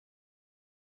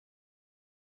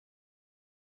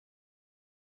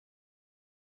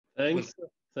Thanks.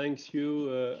 Thanks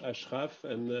you, Ashraf,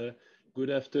 and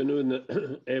good afternoon,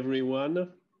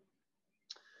 everyone.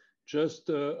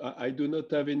 Just, I do not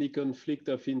have any conflict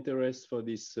of interest for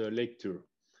this lecture.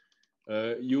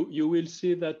 You will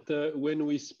see that when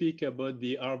we speak about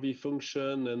the RV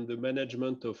function and the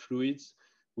management of fluids,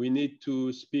 we need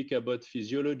to speak about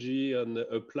physiology and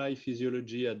apply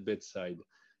physiology at bedside.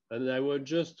 And I want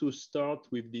just to start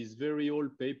with this very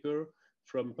old paper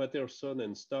from Patterson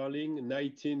and Starling,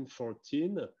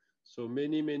 1914, so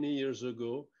many, many years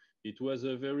ago. It was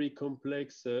a very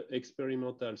complex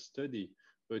experimental study,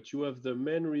 but you have the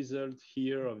main result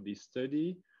here of this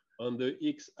study. On the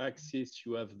x-axis,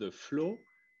 you have the flow,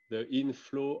 the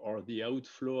inflow or the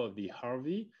outflow of the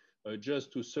Harvey.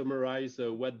 Just to summarize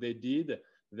what they did,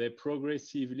 they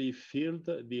progressively filled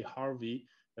the Harvey,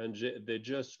 and they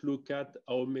just look at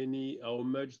how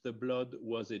much the blood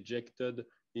was ejected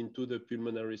into the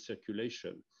pulmonary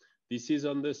circulation. This is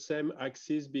on the same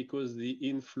axis because the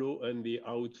inflow and the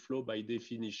outflow by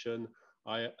definition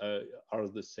are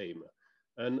the same.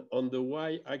 And on the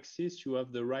y-axis, you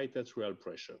have the right atrial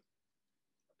pressure.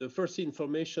 The first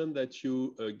information that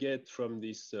you get from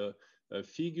this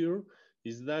figure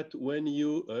is that when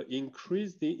you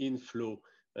increase the inflow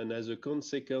and as a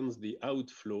consequence the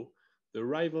outflow, the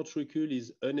right ventricle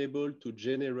is unable to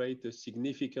generate a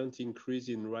significant increase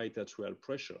in right atrial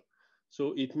pressure.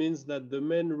 So it means that the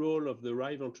main role of the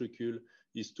right ventricle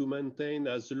is to maintain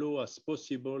as low as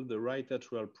possible the right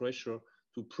atrial pressure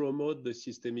to promote the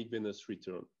systemic venous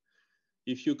return.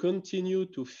 If you continue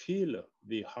to fill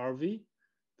the Harvey,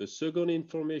 the second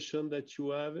information that you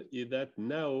have is that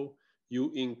now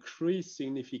you increase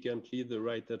significantly the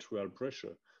right atrial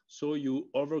pressure. So you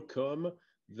overcome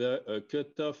the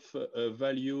cutoff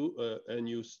value and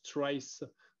you stress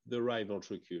the right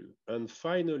ventricle. And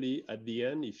finally, at the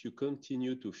end, if you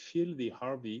continue to fill the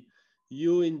Harvey,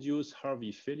 you induce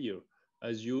Harvey failure,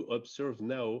 as you observe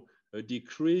now, a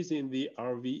decrease in the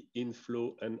Harvey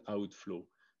inflow and outflow.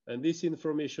 And this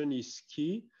information is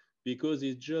key because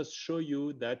it just shows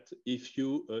you that if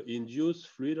you induce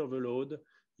fluid overload,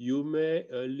 you may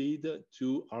lead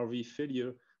to Harvey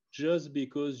failure just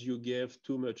because you gave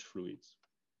too much fluids.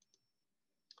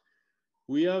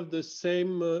 We have the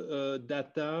same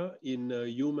data in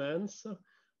humans.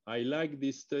 I like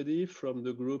this study from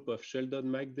the group of Sheldon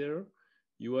McDare.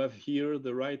 You have here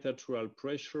the right atrial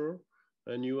pressure,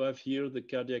 and you have here the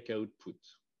cardiac output.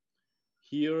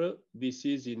 Here, this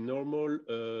is in normal,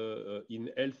 in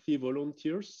healthy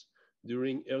volunteers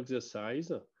during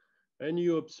exercise. And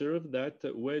you observe that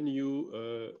when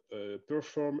you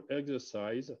perform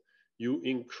exercise, you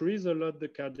increase a lot the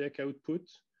cardiac output,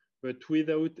 but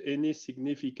without any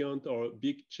significant or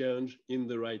big change in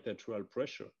the right atrial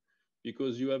pressure,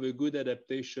 because you have a good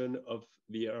adaptation of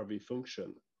the RV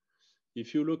function.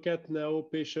 If you look at now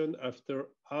patient after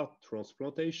heart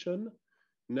transplantation,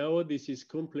 now this is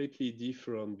completely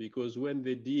different because when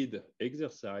they did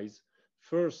exercise,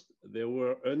 first, they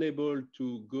were unable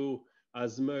to go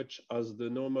as much as the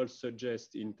normal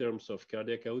suggests in terms of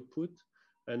cardiac output.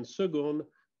 And second,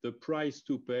 the price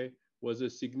to pay was a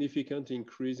significant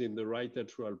increase in the right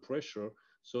atrial pressure,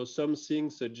 so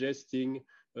something suggesting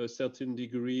a certain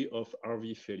degree of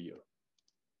RV failure.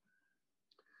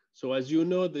 So as you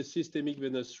know, the systemic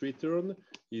venous return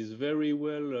is very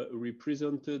well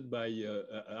represented by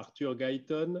Arthur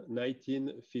Guyton,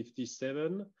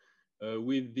 1957,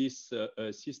 with this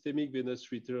systemic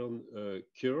venous return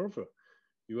curve.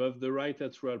 You have the right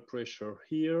atrial pressure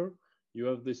here, you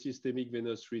have the systemic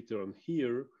venous return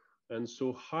here, and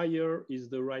so higher is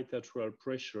the right atrial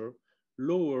pressure,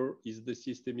 lower is the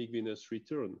systemic venous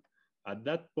return. At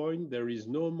that point, there is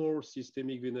no more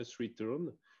systemic venous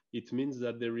return. It means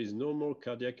that there is no more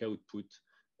cardiac output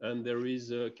and there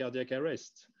is a cardiac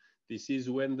arrest. This is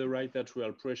when the right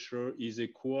atrial pressure is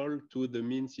equal to the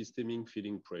mean systemic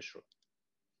filling pressure.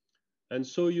 And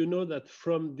so you know that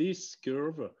from this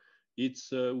curve,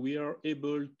 we are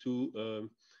able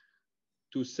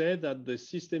to say that the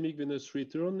systemic venous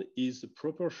return is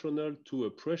proportional to a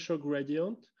pressure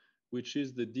gradient, which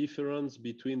is the difference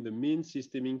between the mean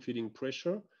systemic filling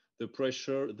pressure,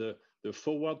 the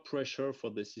forward pressure for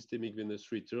the systemic venous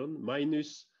return,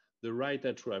 minus the right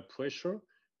atrial pressure,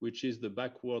 which is the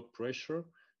backward pressure,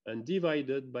 and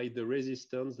divided by the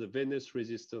resistance, the venous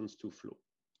resistance to flow.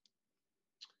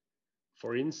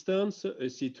 For instance, a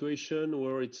situation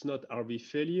where it's not RV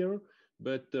failure,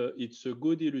 but it's a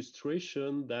good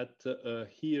illustration that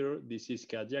here, this is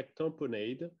cardiac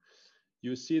tamponade.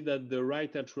 You see that the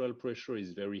right atrial pressure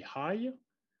is very high,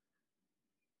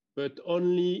 but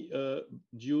only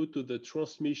due to the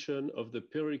transmission of the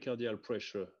pericardial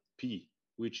pressure, P.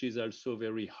 which is also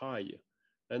very high.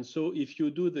 And so if you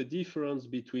do the difference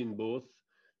between both,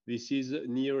 this is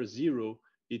near zero.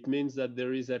 It means that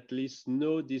there is at least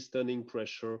no distoning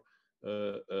pressure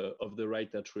of the right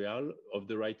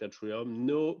atrium,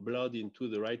 no blood into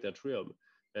the right atrium.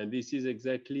 And this is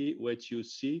exactly what you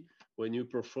see when you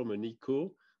perform an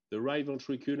echo. The right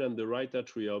ventricle and the right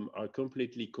atrium are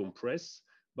completely compressed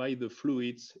by the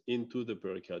fluids into the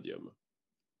pericardium.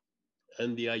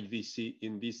 And the IVC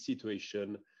in this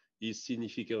situation is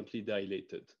significantly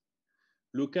dilated.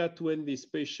 Look at when this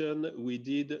patient, we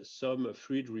did some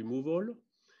fluid removal.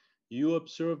 You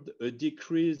observed a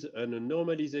decrease and a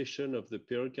normalization of the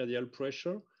pericardial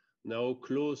pressure, now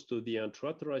close to the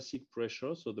intrathoracic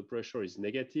pressure. So the pressure is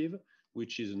negative,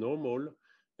 which is normal.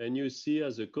 And you see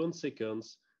as a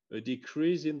consequence, a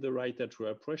decrease in the right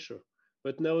atrial pressure.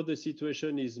 But now the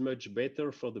situation is much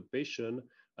better for the patient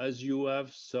as you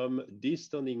have some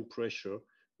distoning pressure,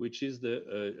 which is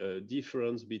the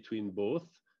difference between both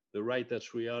the right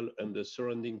atrial and the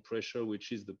surrounding pressure,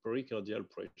 which is the pericardial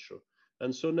pressure.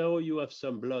 And so now you have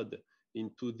some blood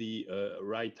into the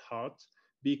right heart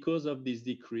because of this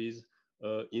decrease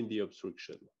in the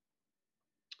obstruction.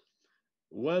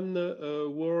 One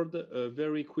word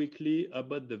very quickly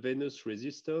about the venous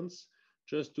resistance,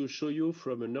 just to show you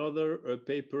from another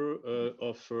paper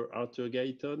of Arthur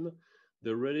Guyton,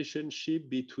 the relationship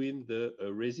between the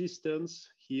resistance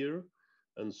here,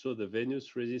 and so the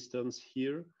venous resistance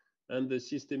here, and the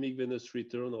systemic venous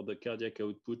return or the cardiac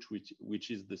output,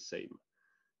 which is the same.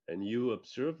 And you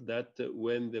observe that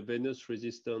when the venous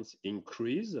resistance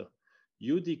increase,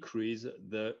 you decrease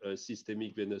the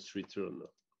systemic venous return.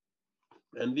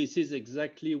 And this is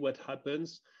exactly what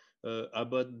happens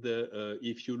about the,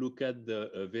 if you look at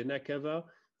the vena cava,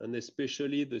 and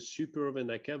especially the superior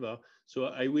vena cava. So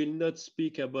I will not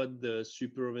speak about the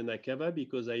superior vena cava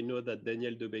because I know that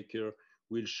Daniel De Becker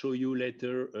will show you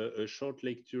later a short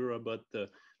lecture about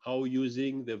how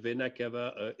using the vena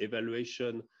cava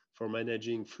evaluation for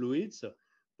managing fluids.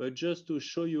 But just to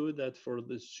show you that for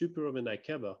the superior vena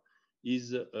cava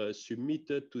is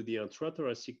submitted to the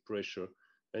intrathoracic pressure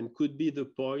and could be the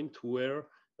point where,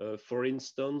 for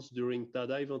instance, during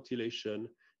TADI ventilation,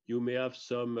 you may have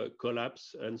some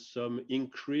collapse and some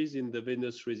increase in the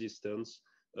venous resistance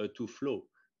to flow,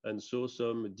 and so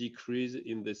some decrease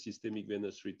in the systemic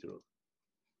venous return.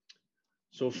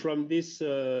 So from this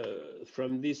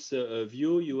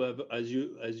view, you have, as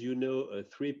you know,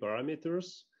 3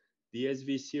 parameters: the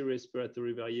SVC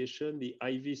respiratory variation, the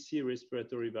IVC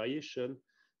respiratory variation,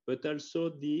 but also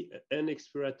the end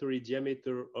expiratory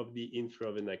diameter of the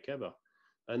inferior vena cava.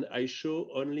 And I show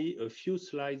only a few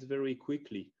slides very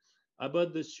quickly.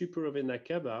 About the superior vena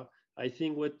cava, I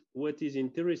think what is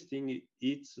interesting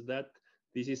is that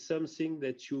this is something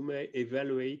that you may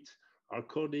evaluate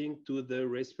according to the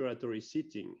respiratory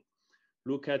setting.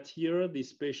 Look at here,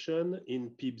 this patient in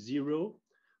PEEP 0,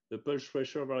 the pulse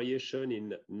pressure variation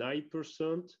in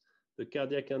 9%, the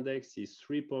cardiac index is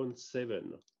 3.7.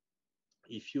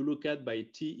 If you look at by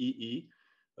TEE,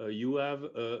 you have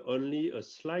only a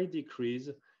slight decrease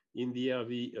in the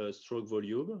RV stroke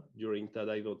volume during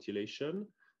TADI ventilation,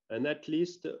 and at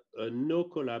least no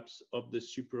collapse of the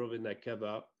superior vena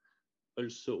cava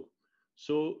also.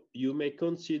 So you may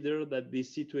consider that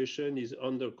this situation is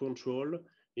under control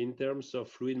in terms of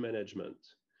fluid management.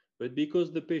 But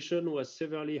because the patient was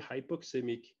severely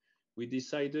hypoxemic, we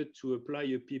decided to apply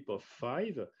a PEEP of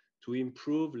 5 to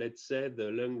improve, let's say,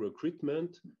 the lung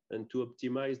recruitment and to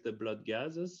optimize the blood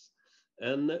gases.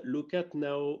 And look at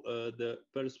now the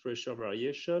pulse pressure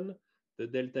variation. The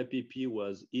delta PP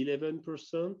was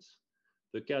 11%.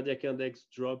 The cardiac index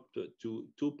dropped to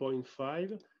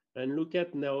 2.5. And look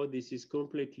at now, this is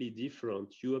completely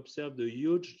different. You observe the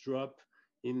huge drop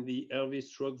in the RV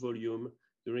stroke volume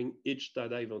during each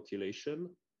TADI ventilation.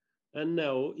 And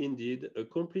now, indeed, a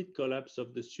complete collapse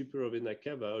of the superior vena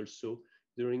cava also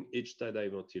during each TADI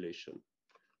ventilation.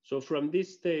 So from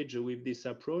this stage, with this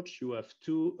approach, you have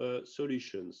 2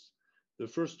 solutions. The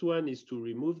first one is to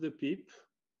remove the PEEP,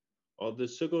 or the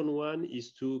second one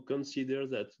is to consider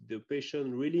that the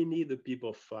patient really needs a PEEP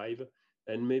of 5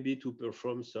 and maybe to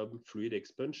perform some fluid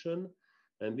expansion.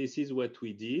 And this is what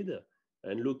we did.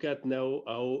 And look at now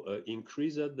how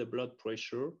increased the blood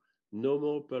pressure, no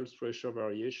more pulse pressure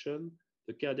variation.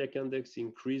 The cardiac index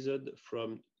increased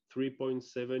from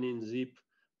 3.7 in ZIP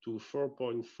to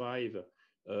 4.5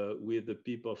 with the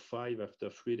PEEP of 5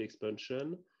 after fluid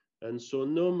expansion. And so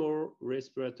no more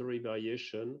respiratory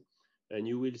variation, and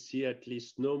you will see at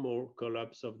least no more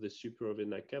collapse of the superior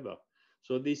vena cava.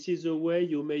 So this is a way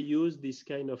you may use this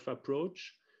kind of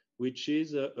approach, which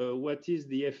is what is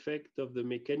the effect of the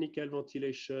mechanical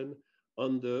ventilation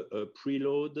on the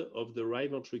preload of the right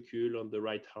ventricle on the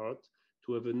right heart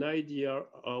to have an idea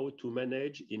how to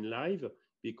manage in live,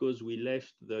 because we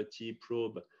left the TE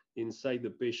probe inside the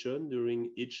patient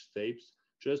during each steps,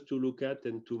 just to look at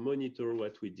and to monitor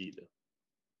what we did.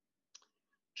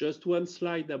 Just one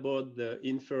slide about the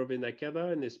inferior vena cava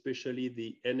and especially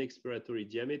the end expiratory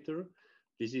diameter.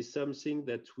 This is something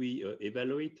that we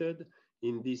evaluated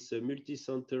in these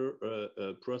multi-center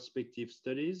prospective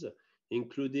studies,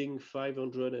 including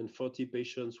 540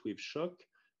 patients with shock,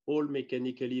 all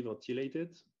mechanically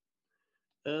ventilated.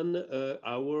 And the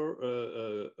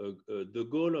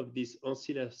goal of this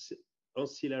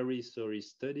ancillary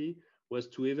study was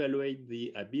to evaluate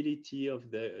the ability of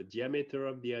the diameter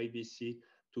of the IVC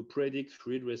to predict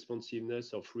fluid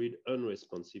responsiveness or fluid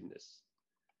unresponsiveness.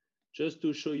 Just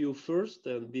to show you first,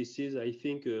 and this is, I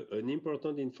think, an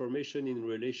important information in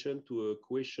relation to a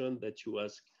question that you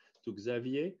asked to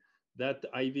Xavier, that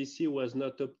IVC was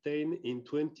not obtained in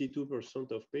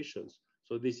 22% of patients.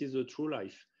 So this is a true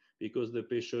life, because the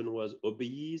patient was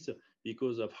obese,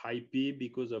 because of high P,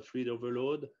 because of fluid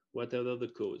overload, whatever the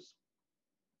cause.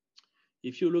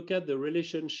 If you look at the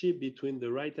relationship between the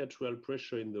right atrial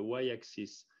pressure in the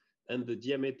y-axis and the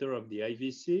diameter of the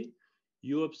IVC,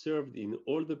 you observed in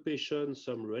all the patients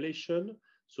some relation.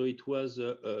 So it was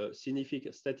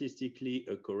significant, statistically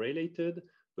correlated,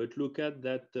 but look at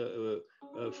that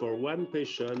for one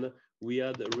patient, we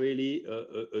had really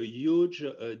a huge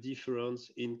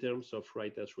difference in terms of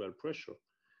right atrial pressure.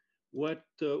 What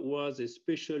was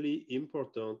especially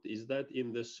important is that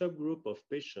in the subgroup of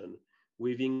patients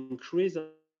with increased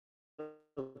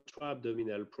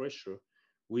intra-abdominal pressure,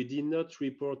 we did not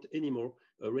report anymore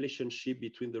a relationship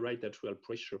between the right atrial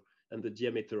pressure and the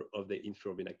diameter of the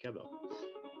inferior vena cava.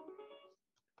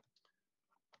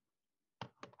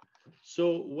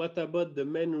 So what about the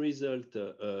main result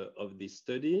of this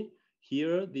study?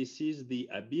 Here, this is the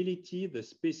ability, the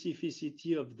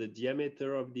specificity of the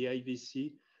diameter of the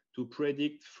IVC to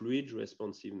predict fluid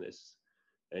responsiveness.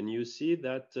 And you see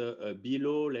that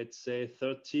below, let's say,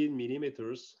 13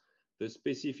 millimeters, the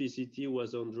specificity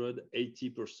was 180%.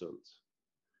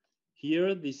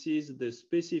 Here, this is the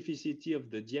specificity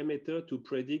of the diameter to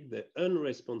predict the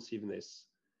unresponsiveness.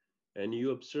 And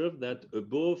you observe that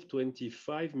above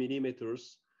 25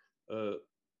 millimeters,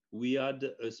 we had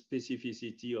a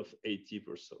specificity of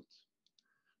 80%.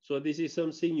 So this is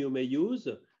something you may use,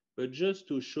 but just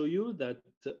to show you that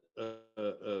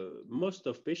most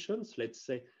of patients, let's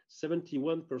say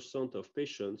 71% of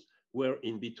patients, were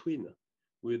in between,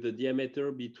 with a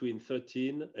diameter between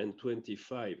 13 and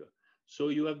 25. So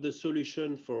you have the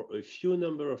solution for a few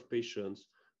number of patients,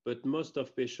 but most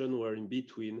of patients were in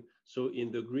between, so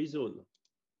in the gray zone.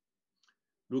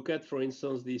 Look at, for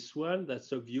instance, this one,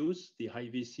 that's obvious. The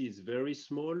IVC is very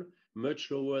small,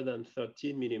 much lower than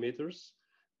 13 millimeters.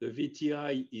 The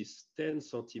VTI is 10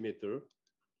 centimeters.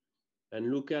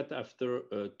 And look at after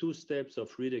 2 steps of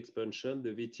fluid expansion,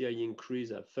 the VTI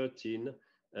increased at 13,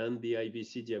 and the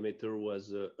IVC diameter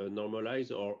was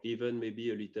normalized or even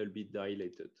maybe a little bit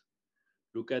dilated.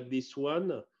 Look at this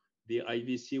one. The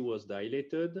IVC was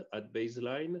dilated at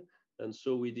baseline, and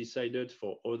so we decided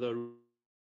for other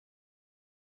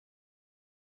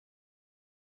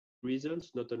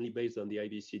reasons, not only based on the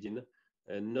IVC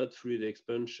and not fluid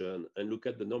expansion, and look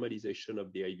at the normalization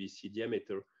of the IVC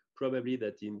diameter, probably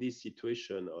that in this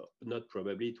situation, or not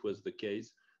probably, it was the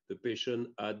case, the patient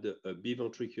had a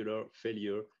biventricular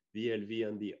failure, VLV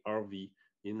and the RV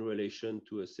in relation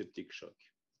to a septic shock.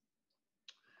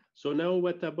 So now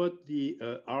what about the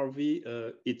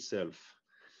RV itself?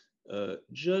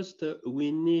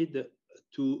 We need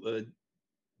to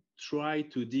try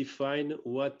to define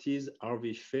what is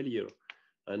RV failure.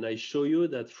 And I show you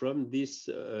that from this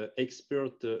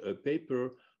expert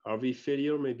paper, RV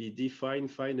failure may be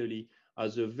defined finally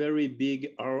as a very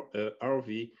big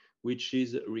RV, which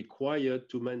is required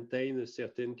to maintain a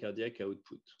certain cardiac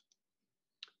output.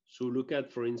 So look at,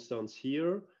 for instance,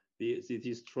 here, this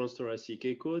is transthoracic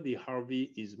echo. The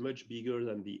RV is much bigger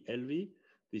than the LV.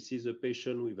 This is a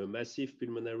patient with a massive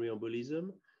pulmonary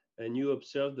embolism, and you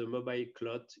observe the mobile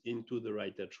clot into the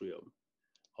right atrium.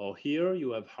 Or here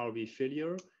you have RV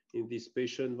failure in this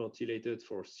patient ventilated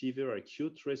for severe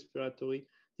acute respiratory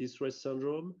distress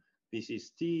syndrome. This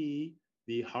is TE.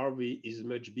 The RV is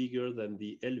much bigger than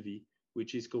the LV,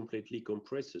 which is completely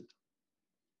compressed.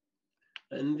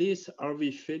 And this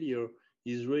RV failure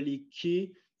is really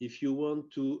key if you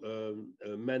want to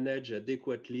manage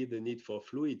adequately the need for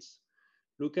fluids.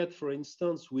 Look at, for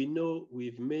instance, we know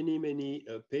with many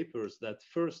papers that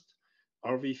first,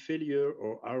 RV failure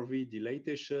or RV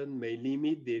dilatation may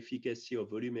limit the efficacy of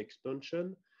volume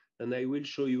expansion, And I will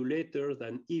show you later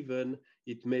that even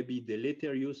it may be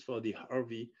deleterious for the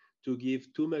RV to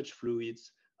give too much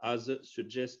fluids as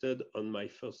suggested on my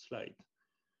first slide.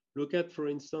 Look at, for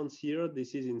instance, here,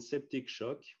 this is in septic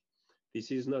shock.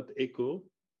 This is not echo.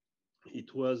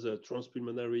 It was a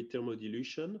transpulmonary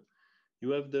thermodilution. You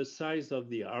have the size of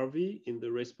the RV in the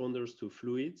responders to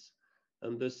fluids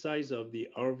and the size of the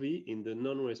RV in the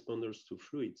non-responders to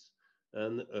fluids.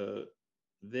 And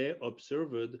they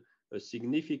observed a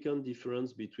significant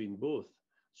difference between both.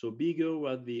 So bigger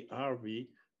was the RV,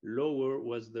 lower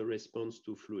was the response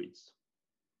to fluids.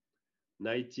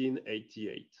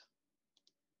 1988.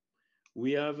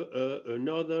 We have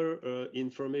another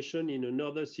information in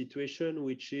another situation,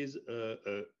 which is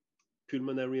a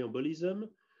pulmonary embolism.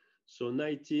 So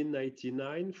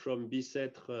 1999 from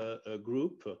Bicêtre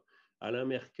group, Alain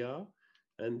Mercat.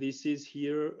 And this is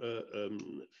here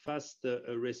fast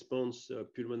response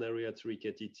pulmonary artery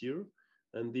catheter.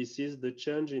 And this is the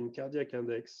change in cardiac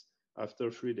index after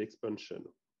fluid expansion.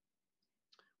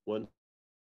 Once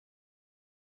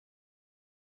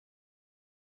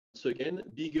again,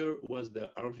 bigger was the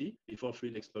RV before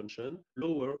fluid expansion,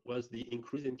 lower was the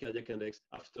increase in cardiac index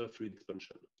after fluid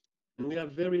expansion. And we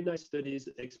have very nice studies,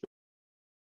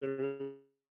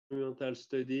 experimental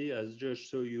study, as just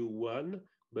show you one,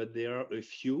 but there are a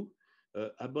few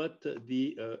about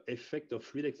the effect of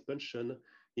fluid expansion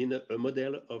in a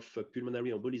model of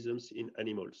pulmonary embolisms in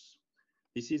animals.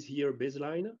 This is here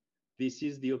baseline. This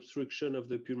is the obstruction of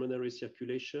the pulmonary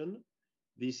circulation.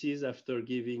 This is after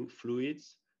giving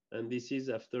fluids, and this is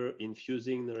after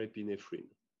infusing norepinephrine.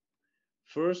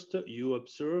 First, you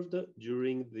observed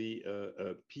during the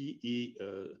PE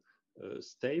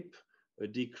step a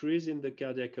decrease in the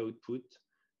cardiac output,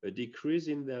 a decrease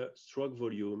in the stroke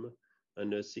volume,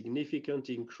 and a significant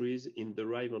increase in the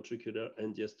right ventricular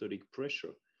and diastolic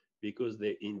pressure because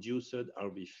they induced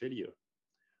RV failure.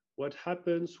 What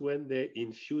happens when they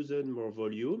infuse more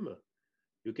volume?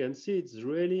 You can see it's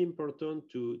really important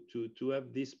to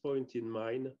have this point in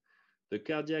mind. The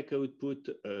cardiac output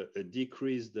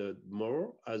decreased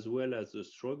more, as well as the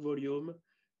stroke volume,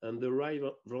 and the right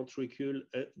ventricular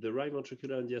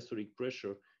and diastolic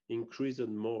pressure increased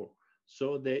more.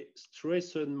 So they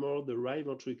strengthen more the right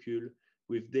ventricle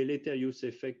with deleterious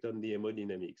effect on the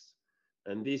hemodynamics.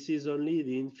 And this is only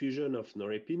the infusion of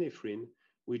norepinephrine,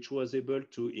 which was able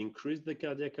to increase the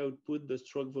cardiac output, the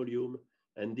stroke volume,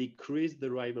 and decrease the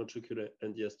right ventricular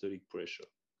and diastolic pressure.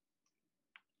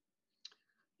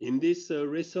 In this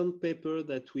recent paper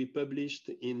that we published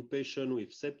in patients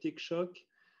with septic shock,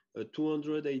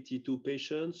 282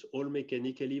 patients, all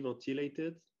mechanically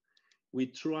ventilated, we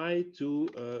try to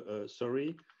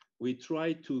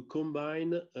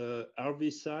combine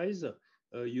RV size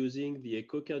using the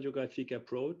echocardiographic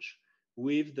approach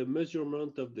with the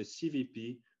measurement of the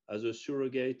CVP as a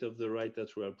surrogate of the right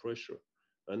atrial pressure.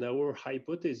 And our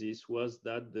hypothesis was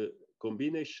that the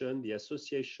combination, the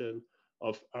association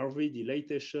of RV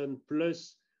dilatation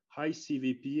plus high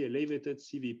CVP, elevated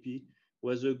CVP,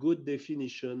 was a good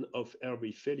definition of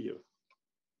RV failure.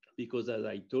 Because as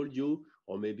I told you,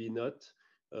 or maybe not,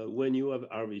 when you have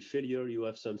RV failure, you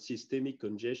have some systemic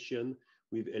congestion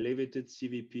with elevated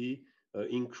CVP,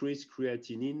 increased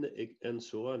creatinine, and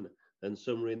so on, and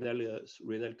some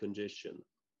renal congestion.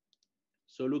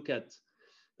 So look at,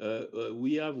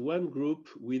 we have one group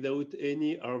without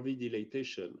any RV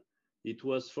dilatation. It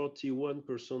was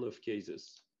 41% of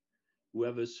cases. We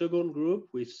have a second group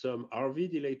with some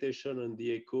RV dilatation on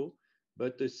the echo,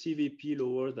 but a CVP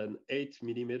lower than 8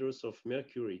 millimeters of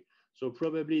mercury. So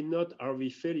probably not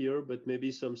RV failure, but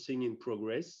maybe something in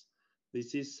progress.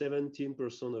 This is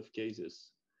 17% of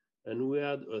cases. And we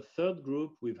had a third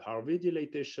group with RV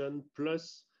dilatation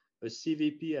plus a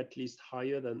CVP at least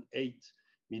higher than 8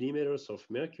 millimeters of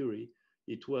mercury.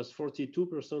 It was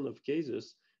 42% of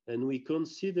cases, and we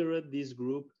considered this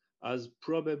group as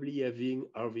probably having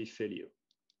RV failure.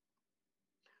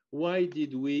 Why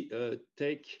did we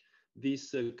take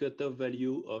this cutoff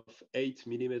value of 8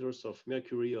 millimeters of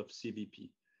mercury of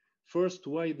CVP? First,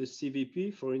 why the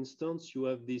CVP? For instance, you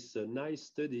have this nice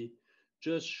study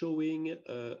just showing,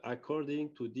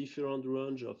 according to different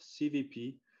range of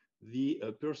CVP, the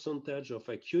percentage of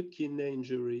acute kidney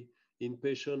injury in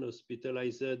patients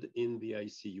hospitalized in the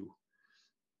ICU.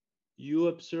 You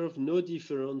observe no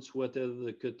difference whatever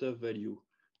the cutoff value.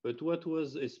 But what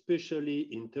was especially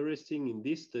interesting in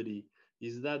this study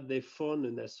is that they found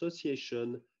an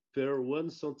association per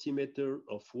 1 centimeter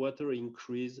of water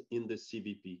increase in the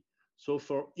CVP. So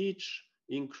for each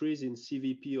increase in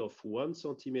CVP of 1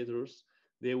 centimeters,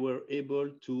 they were able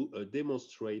to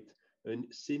demonstrate a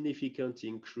significant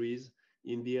increase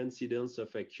in the incidence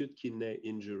of acute kidney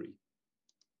injury.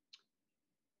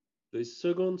 The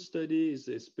second study is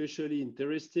especially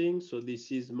interesting. So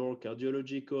this is more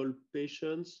cardiological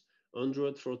patients,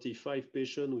 145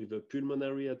 patients with a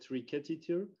pulmonary artery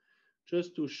catheter,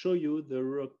 just to show you the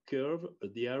ROC curve,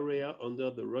 the area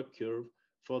under the ROC curve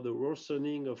for the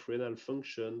worsening of renal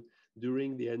function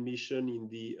during the admission in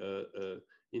the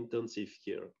intensive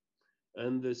care.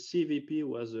 And the CVP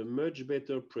was a much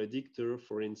better predictor,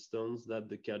 for instance, than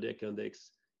the cardiac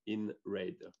index in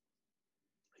red.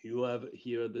 You have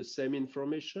here the same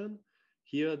information.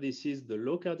 Here, this is the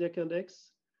low cardiac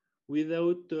index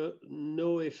without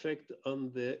no effect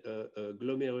on the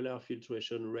glomerular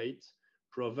filtration rate,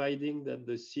 providing that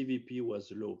the CVP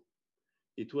was low.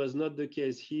 It was not the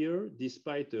case here,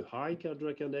 despite a high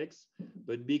cardiac index,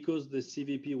 but because the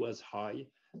CVP was high,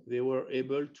 they were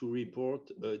able to report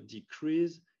a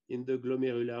decrease in the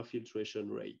glomerular filtration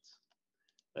rate.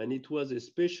 And it was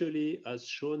especially, as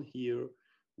shown here,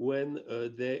 when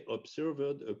they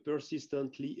observed a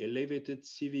persistently elevated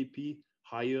CVP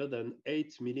higher than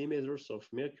 8 millimeters of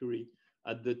mercury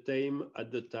at the time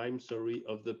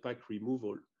of the PAC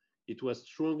removal. It was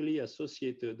strongly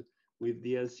associated with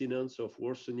the incidence of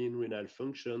worsening renal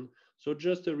function. So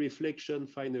just a reflection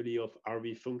finally of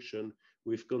RV function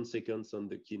with consequence on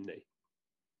the kidney.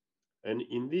 And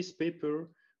in this paper,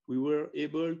 we were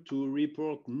able to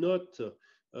report not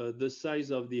the size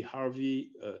of the RV,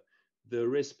 the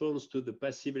response to the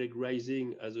passive leg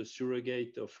rising as a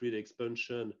surrogate of fluid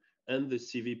expansion and the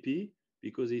CVP,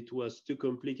 because it was too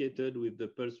complicated with the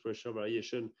pulse pressure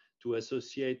variation to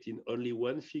associate in only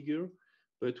one figure.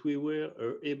 But we were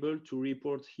able to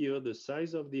report here the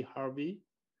size of the RV,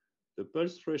 the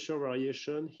pulse pressure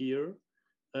variation here,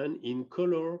 and in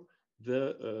color,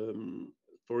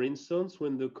 for instance,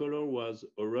 when the color was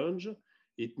orange,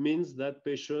 it means that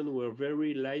patients were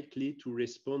very likely to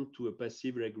respond to a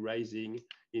passive leg rising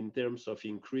in terms of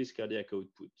increased cardiac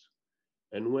output.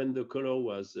 And when the color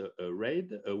was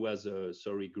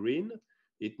green,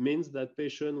 it means that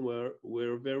patients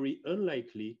were very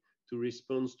unlikely to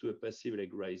respond to a passive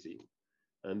leg rising.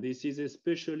 And this is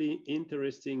especially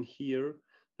interesting here,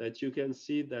 that you can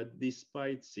see that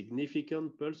despite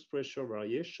significant pulse pressure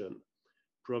variation,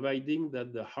 providing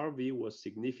that the RV was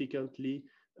significantly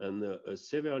and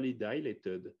severely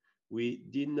dilated, we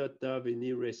did not have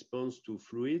any response to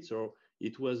fluids, or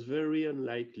it was very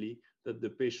unlikely that the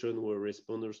patient were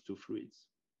responders to fluids.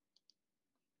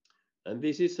 And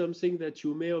this is something that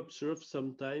you may observe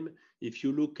sometime if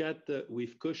you look at,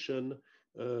 with caution,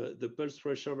 the pulse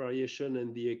pressure variation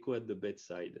and the echo at the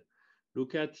bedside.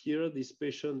 Look at here, this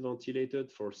patient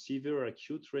ventilated for severe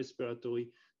acute respiratory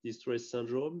distress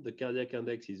syndrome. The cardiac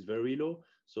index is very low,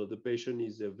 so the patient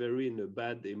is in a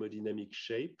bad hemodynamic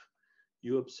shape.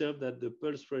 You observe that the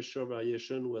pulse pressure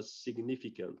variation was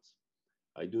significant.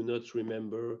 I do not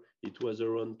remember, it was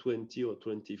around 20 or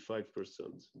 25%.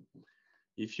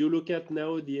 If you look at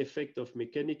now the effect of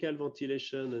mechanical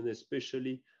ventilation and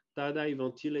especially tie-dye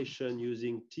ventilation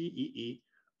using TEE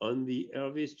on the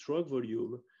RV stroke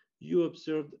volume, you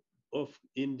observed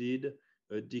indeed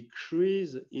a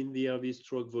decrease in the RV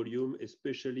stroke volume,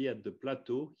 especially at the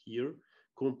plateau here,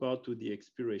 compared to the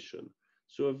expiration.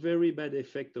 So a very bad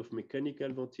effect of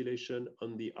mechanical ventilation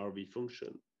on the RV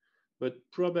function. But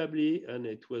probably, and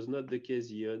it was not the case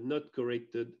here, not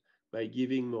corrected by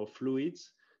giving more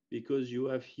fluids, because you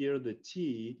have here the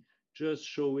TE just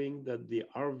showing that the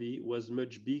RV was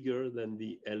much bigger than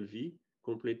the LV,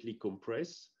 completely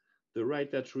compressed. The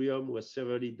right atrium was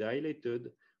severely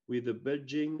dilated with a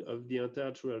bulging of the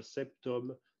anterarterial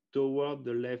septum toward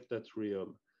the left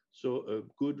atrium. So a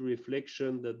good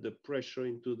reflection that the pressure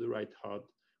into the right heart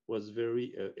was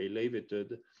very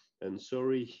elevated. And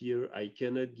sorry here, I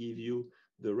cannot give you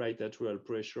the right atrial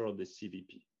pressure or the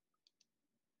CVP.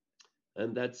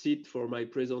 And that's it for my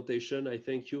presentation. I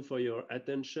thank you for your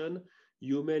attention.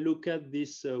 You may look at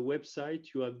this website.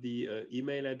 You have the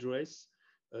email address.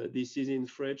 This is in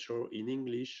French or in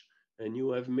English, and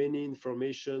you have many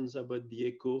informations about the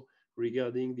echo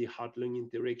regarding the heart-lung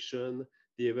interaction,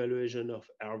 the evaluation of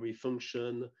RV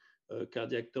function,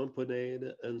 cardiac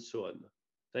tamponade, and so on.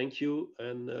 Thank you,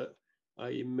 and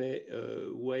I may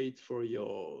wait for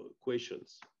your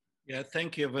questions. Yeah,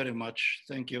 thank you very much.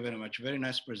 Thank you very much. Very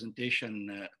nice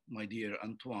presentation, my dear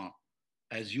Antoine,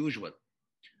 as usual.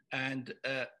 And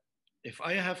if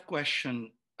I have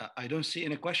question, I don't see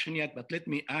any question yet, but let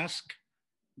me ask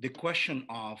the question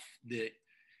of the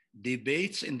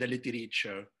debates in the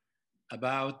literature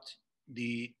about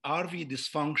the RV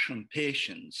dysfunction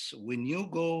patients. When you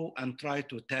go and try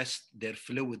to test their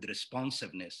fluid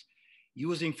responsiveness,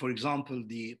 using, for example,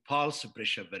 the pulse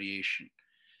pressure variation.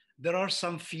 There are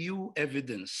some few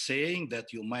evidence saying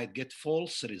that you might get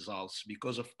false results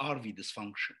because of RV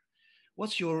dysfunction.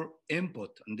 What's your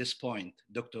input on this point,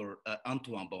 Dr.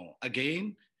 Antoine Vieillard-Baron?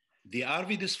 Again, the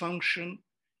RV dysfunction,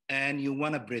 and you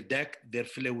want to predict their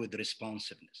fluid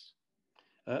responsiveness.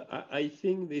 I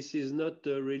think this is not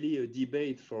really a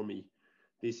debate for me.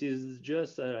 This is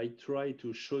just, I try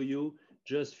to show you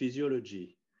just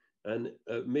physiology. And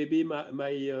maybe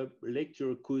my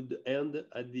lecture could end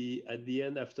at the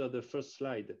end after the first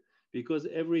slide, because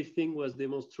everything was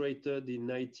demonstrated in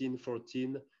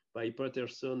 1914 by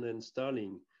Patterson and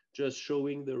Starling, just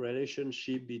showing the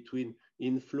relationship between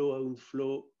inflow,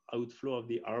 outflow of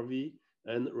the RV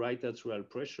and right atrial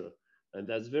pressure. And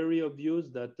that's very obvious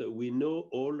that we know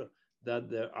all that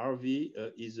the RV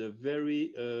is a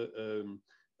very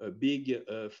a big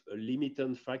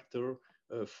limiting factor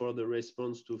for the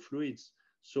response to fluids.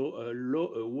 So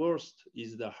worst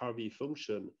is the RV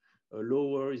function,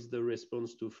 lower is the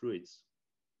response to fluids.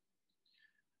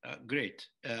 Great.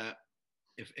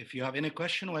 If you have any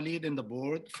question, Walid, in the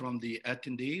board from the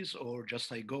attendees, or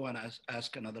just I go and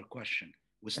ask another question.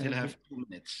 We still have 2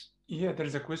 minutes. Yeah, there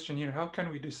is a question here. How can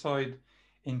we decide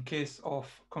in case of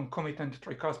concomitant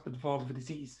tricuspid valve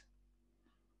disease?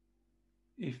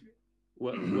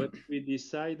 What we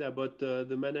decide about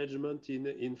the management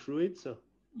in fluids?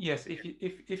 Yes,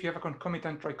 if you have a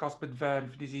concomitant tricuspid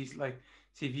valve disease like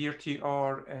severe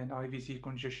TR and IVC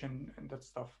congestion and that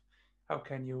stuff, how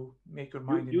can you make your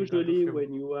mind? Usually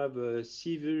when you have a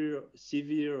severe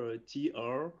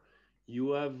TR,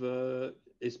 you have,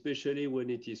 especially when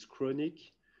it is chronic,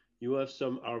 you have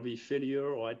some RV failure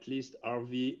or at least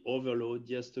RV overload,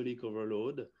 diastolic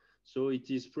overload. So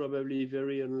it is probably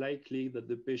very unlikely that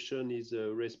the patient is a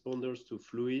responder to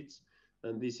fluids.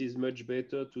 And this is much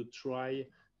better to try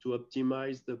to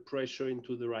optimize the pressure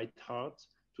into the right heart,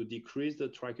 to decrease the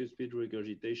tricuspid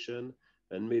regurgitation,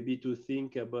 and maybe to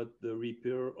think about the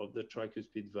repair of the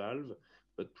tricuspid valve.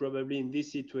 But probably in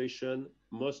this situation,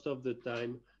 most of the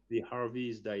time, the RV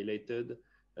is dilated,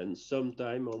 and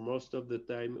sometime or most of the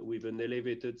time with an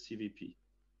elevated CVP.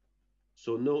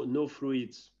 So no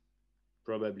fluids,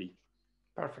 probably.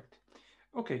 Perfect.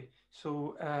 Okay,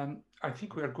 so I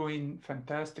think we are going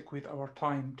fantastic with our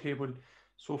timetable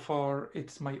so far.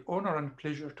 It's my honor and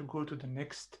pleasure to go to the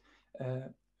next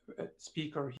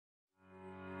speaker.